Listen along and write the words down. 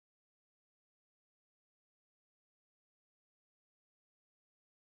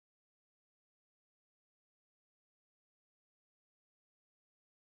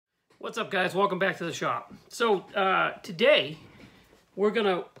What's up, guys? Welcome back to the shop. So today we're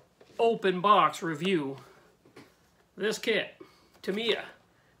gonna open box review this kit, Tamiya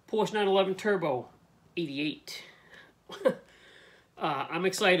Porsche 911 Turbo 88. I'm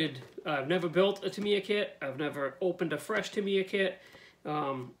excited. I've never built a Tamiya kit. I've never opened a fresh Tamiya kit.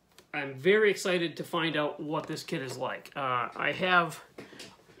 I'm very excited to find out what this kit is like. I have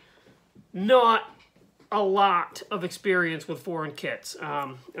not a lot of experience with foreign kits.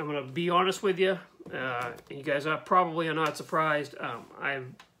 I'm going to be honest with you. You guys are probably not surprised.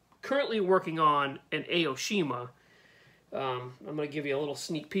 I'm currently working on an Aoshima. I'm going to give you a little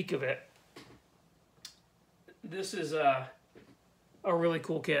sneak peek of it. This is a really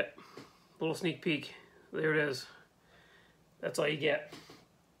cool kit. Little sneak peek. There it is. That's all you get.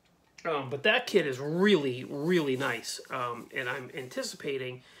 But that kit is really, really nice. And I'm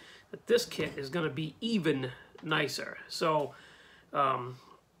anticipating that this kit is going to be even nicer. So I'm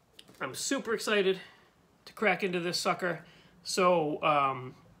super excited to crack into this sucker. So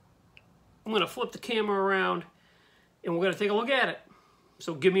I'm going to flip the camera around and we're going to take a look at it.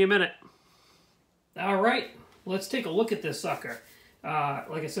 So give me a minute. All right, let's take a look at this sucker.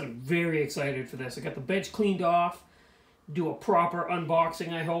 Like I said, I'm very excited for this. I got the bench cleaned off. Do a proper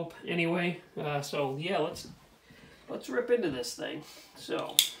unboxing, I hope. Anyway, so yeah, let's rip into this thing.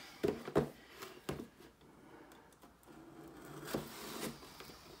 So.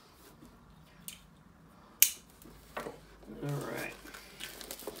 All right.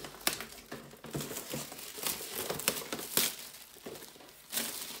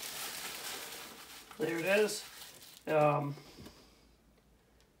 There it is.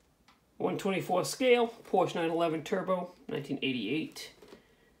 1/24 scale, Porsche 911 Turbo, 1988.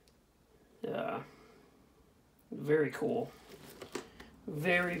 Very cool.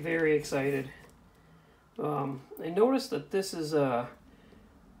 Very, very excited. I noticed that this is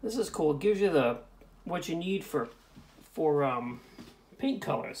cool. It gives you what you need for paint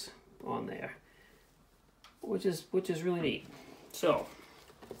colors on there, which is really neat. So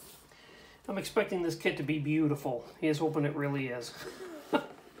I'm expecting this kit to be beautiful. Here's hoping it really is. All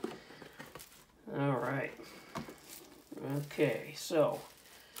right. Okay, so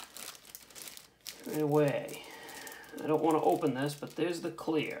right away. I don't want to open this, but there's the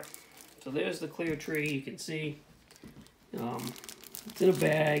clear. So there's the clear tree. You can see it's in a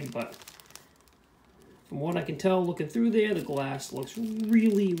bag, but from what I can tell looking through there, the glass looks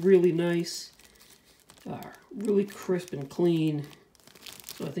really, really nice. Really crisp and clean.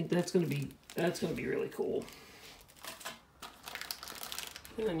 So I think that's gonna be really cool.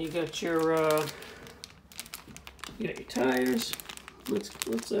 And you got your tires. Let's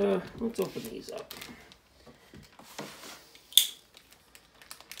open these up.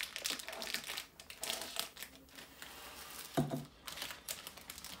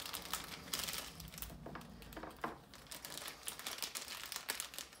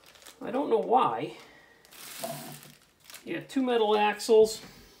 I don't know why. You got two metal axles.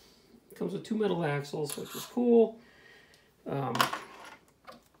 It comes with two metal axles, which is cool.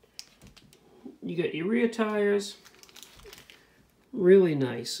 You got your rear tires. Really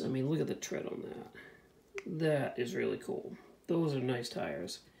nice. I mean, look at the tread on that. That is really cool. Those are nice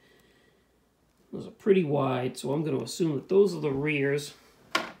tires. Those are pretty wide, so I'm going to assume that those are the rears.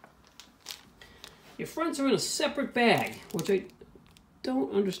 Your fronts are in a separate bag, which I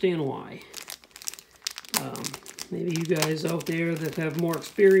don't understand why. Maybe you guys out there that have more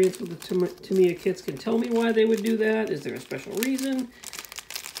experience with the Tamiya kits can tell me why they would do that. Is there a special reason?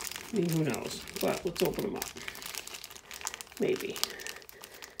 I mean, who knows? But let's open them up. Maybe.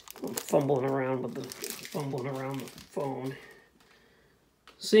 I'm fumbling around with the phone.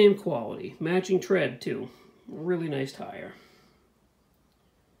 Same quality, matching tread too. Really nice tire.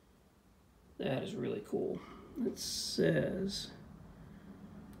 That is really cool. It says,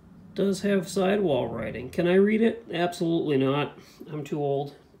 does have sidewall writing. Can I read it? Absolutely not. I'm too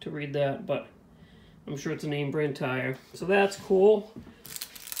old to read that, but I'm sure it's a name brand tire. So that's cool.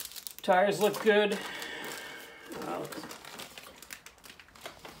 Tires look good.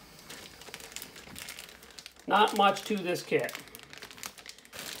 Not much to this kit.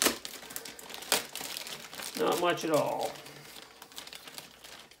 Not much at all.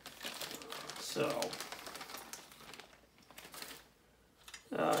 So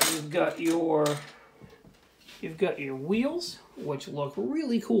you've got your wheels, which look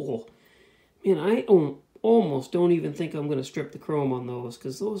really cool. Man, I almost don't even think I'm going to strip the chrome on those,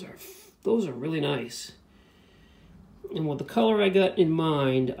 because those are really nice. And with the color I got in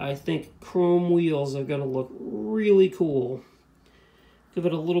mind, I think chrome wheels are going to look really cool. Give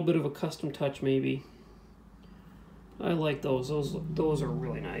it a little bit of a custom touch, maybe. I like those. Those are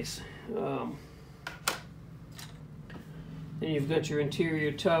really nice. Then you've got your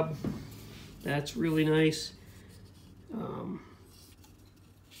interior tub. That's really nice.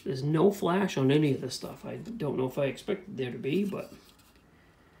 There's no flash on any of this stuff. I don't know if I expected there to be, but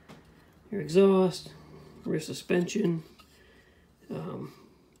your exhaust, rear suspension,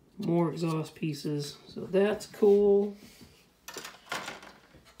 more exhaust pieces, so that's cool.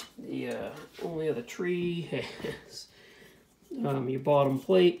 The only other tree has your bottom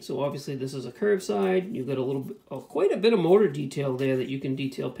plate, so obviously this is a curved side. You've got a little bit, quite a bit of motor detail there that you can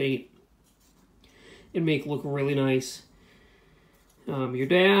detail paint and make look really nice. Your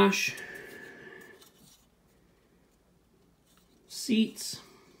dash, seats,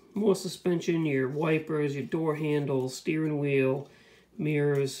 more suspension, your wipers, your door handles, steering wheel,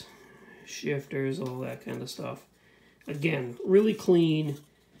 mirrors, shifters, all that kind of stuff. Again, really clean.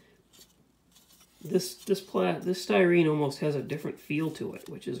 This styrene almost has a different feel to it,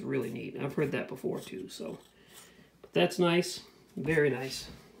 which is really neat. I've heard that before too, so but that's nice, very nice.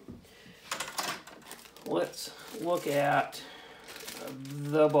 Let's look at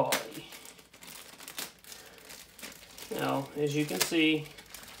the body. Now, as you can see,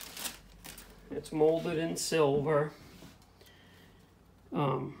 it's molded in silver.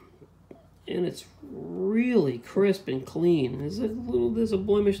 And it's really crisp and clean. There's a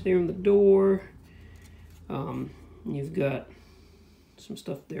blemish there in the door. You've got some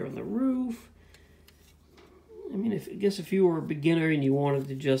stuff there on the roof. I mean, I guess if you were a beginner and you wanted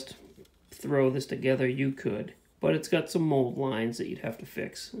to just throw this together, you could. But it's got some mold lines that you'd have to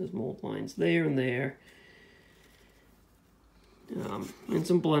fix. There's mold lines there and there. And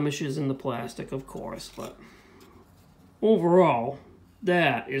some blemishes in the plastic, of course. But overall,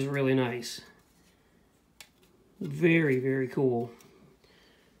 that is really nice. Very, very cool.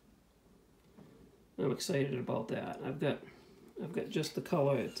 I'm excited about that. I've got just the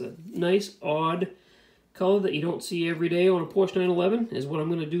color. It's a nice, odd color that you don't see every day on a Porsche 911 is what I'm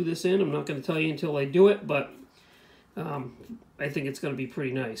going to do this in. I'm not going to tell you until I do it, but I think it's going to be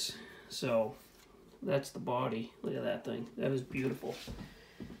pretty nice. So that's the body. Look at that thing. That is beautiful.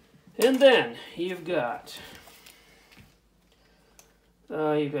 And then you've got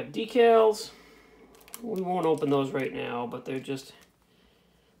decals. We won't open those right now, but they're just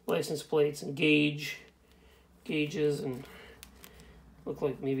license plates and gauges, and look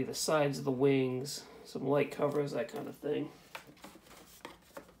like maybe the sides of the wings, some light covers, that kind of thing.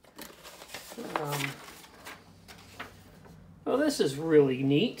 Oh, this is really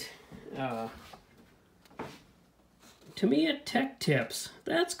neat. Tamiya Tech Tips.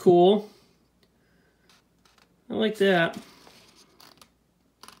 That's cool. I like that.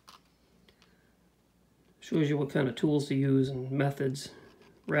 Shows you what kind of tools to use and methods.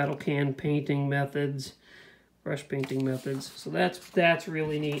 Rattle can painting methods, brush painting methods. So that's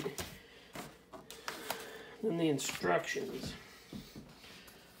really neat. Then the instructions.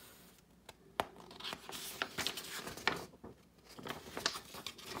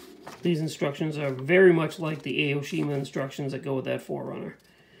 These instructions are very much like the Aoshima instructions that go with that 4Runner.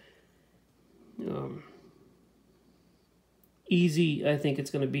 Easy, I think it's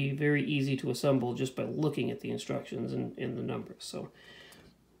going to be very easy to assemble just by looking at the instructions and the numbers. So,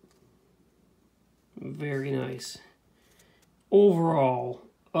 very nice. Overall,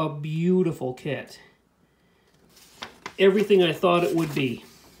 a beautiful kit. Everything I thought it would be,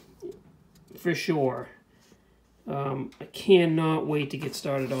 for sure. I cannot wait to get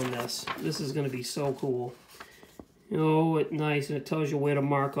started on this. This is going to be so cool. Oh, it's nice, and it tells you where to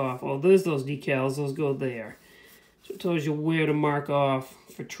mark off. Oh, there's those decals. Those go there. So it tells you where to mark off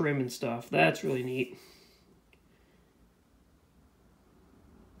for trim and stuff. That's really neat.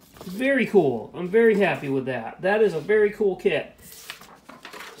 Very cool. I'm very happy with that. That is a very cool kit.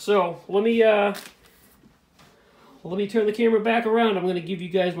 So let me turn the camera back around. I'm going to give you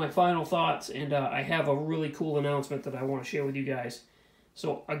guys my final thoughts, and I have a really cool announcement that I want to share with you guys.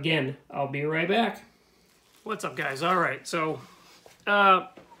 So again, I'll be right back. What's up, guys? All right, so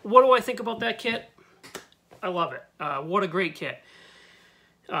what do I think about that kit? I love it. What a great kit.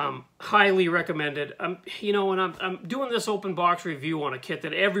 Highly recommended. You know, when I'm doing this open box review on a kit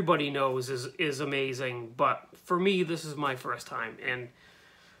that everybody knows is amazing, but for me, this is my first time, and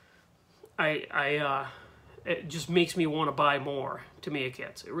it just makes me want to buy more Tamiya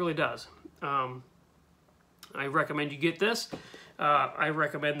kits. It really does. I recommend you get this. I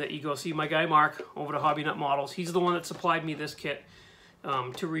recommend that you go see my guy Mark over to Hobby Nut Models. He's the one that supplied me this kit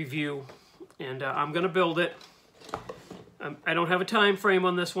to review, and I'm going to build it. I don't have a time frame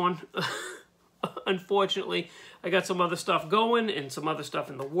on this one. Unfortunately, I got some other stuff going and some other stuff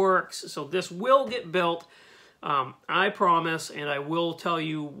in the works, so this will get built. I promise, and I will tell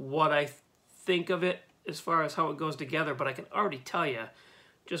you what I think of it as far as how it goes together, but I can already tell you,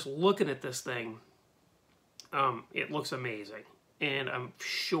 just looking at this thing, it looks amazing. And I'm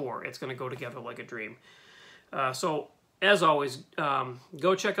sure it's going to go together like a dream. So, as always,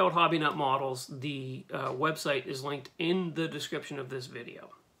 go check out Hobby Nut Models. The website is linked in the description of this video.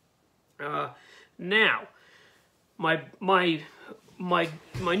 Now, my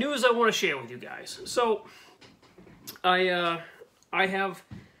news I want to share with you guys. So, I have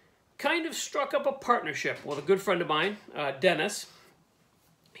kind of struck up a partnership with a good friend of mine, Dennis.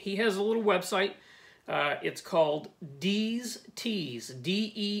 He has a little website. It's called Deez Tees,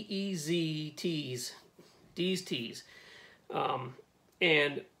 D-E-E-Z Tees, Deez Tees.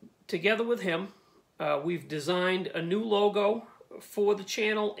 And together with him, we've designed a new logo for the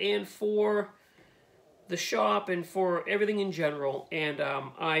channel and for the shop and for everything in general. And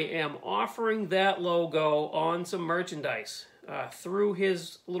I am offering that logo on some merchandise through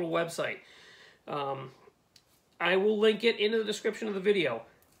his little website. I will link it in the description of the video.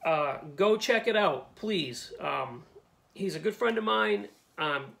 Go check it out, please. He's a good friend of mine.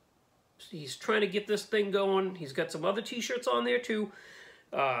 He's trying to get this thing going. He's got some other t-shirts on there too.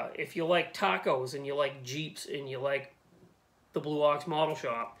 If you like tacos and you like Jeeps and you like the Blue Ox Model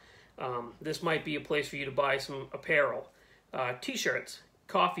Shop, this might be a place for you to buy some apparel. T-shirts,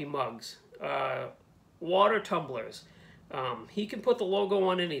 coffee mugs, water tumblers. He can put the logo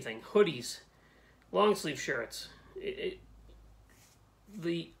on anything. Hoodies, long sleeve shirts.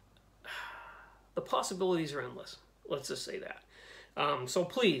 The possibilities are endless. Let's just say that. So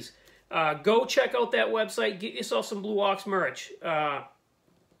please, go check out that website. Get yourself some Blue Ox merch. I've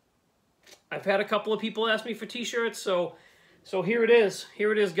had a couple of people ask me for t-shirts, so here it is.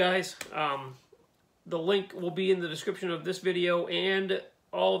 Here it is, guys. The link will be in the description of this video and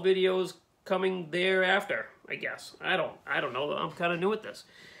all videos coming thereafter, I guess. I don't know. I'm kind of new at this.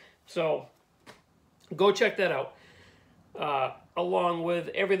 So go check that out. Along with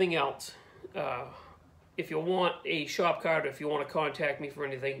everything else. If you want a shop card, if you want to contact me for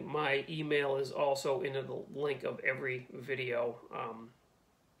anything, my email is also in the link of every video,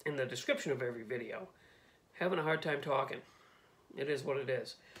 in the description of every video. Having a hard time talking. It is what it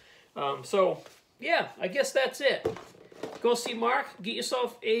is. So, yeah, I guess that's it. Go see Mark. Get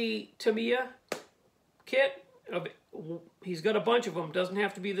yourself a Tamiya kit. He's got a bunch of them. Doesn't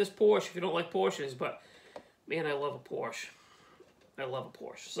have to be this Porsche if you don't like Porsches, but man, I love a Porsche. I love a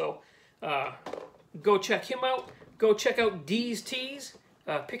Porsche. So, go check him out. Go check out Deez Tees.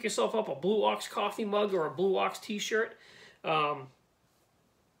 Pick yourself up a Blue Ox coffee mug or a Blue Ox t-shirt. I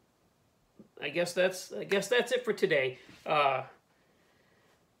guess that's it for today.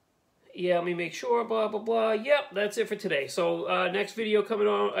 Yeah, let me make sure, blah, blah, blah. Yep, that's it for today. So, next video coming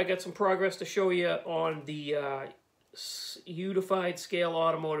on, I got some progress to show you on the Unified Scale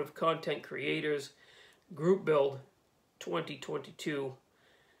Automotive Content Creators Group Build 2022,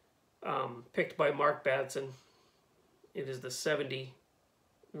 picked by Mark Batson. It is the 70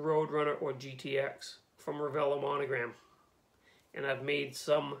 Roadrunner or GTX from Ravello Monogram. And I've made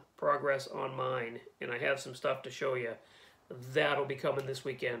some progress on mine, and I have some stuff to show you. That'll be coming this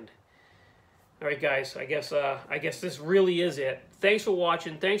weekend. All right, guys, I guess this really is it. Thanks for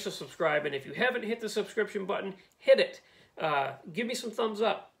watching. Thanks for subscribing. If you haven't hit the subscription button, hit it. Give me some thumbs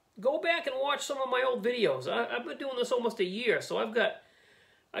up. Go back and watch some of my old videos. I've been doing this almost a year, so I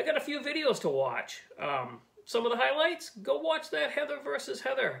got a few videos to watch. Some of the highlights, go watch that Heather versus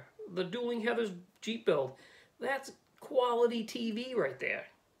Heather, the Dueling Heathers Jeep build. That's quality TV right there.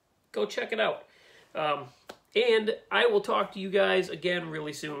 Go check it out. And I will talk to you guys again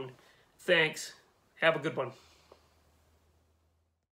really soon. Thanks. Have a good one.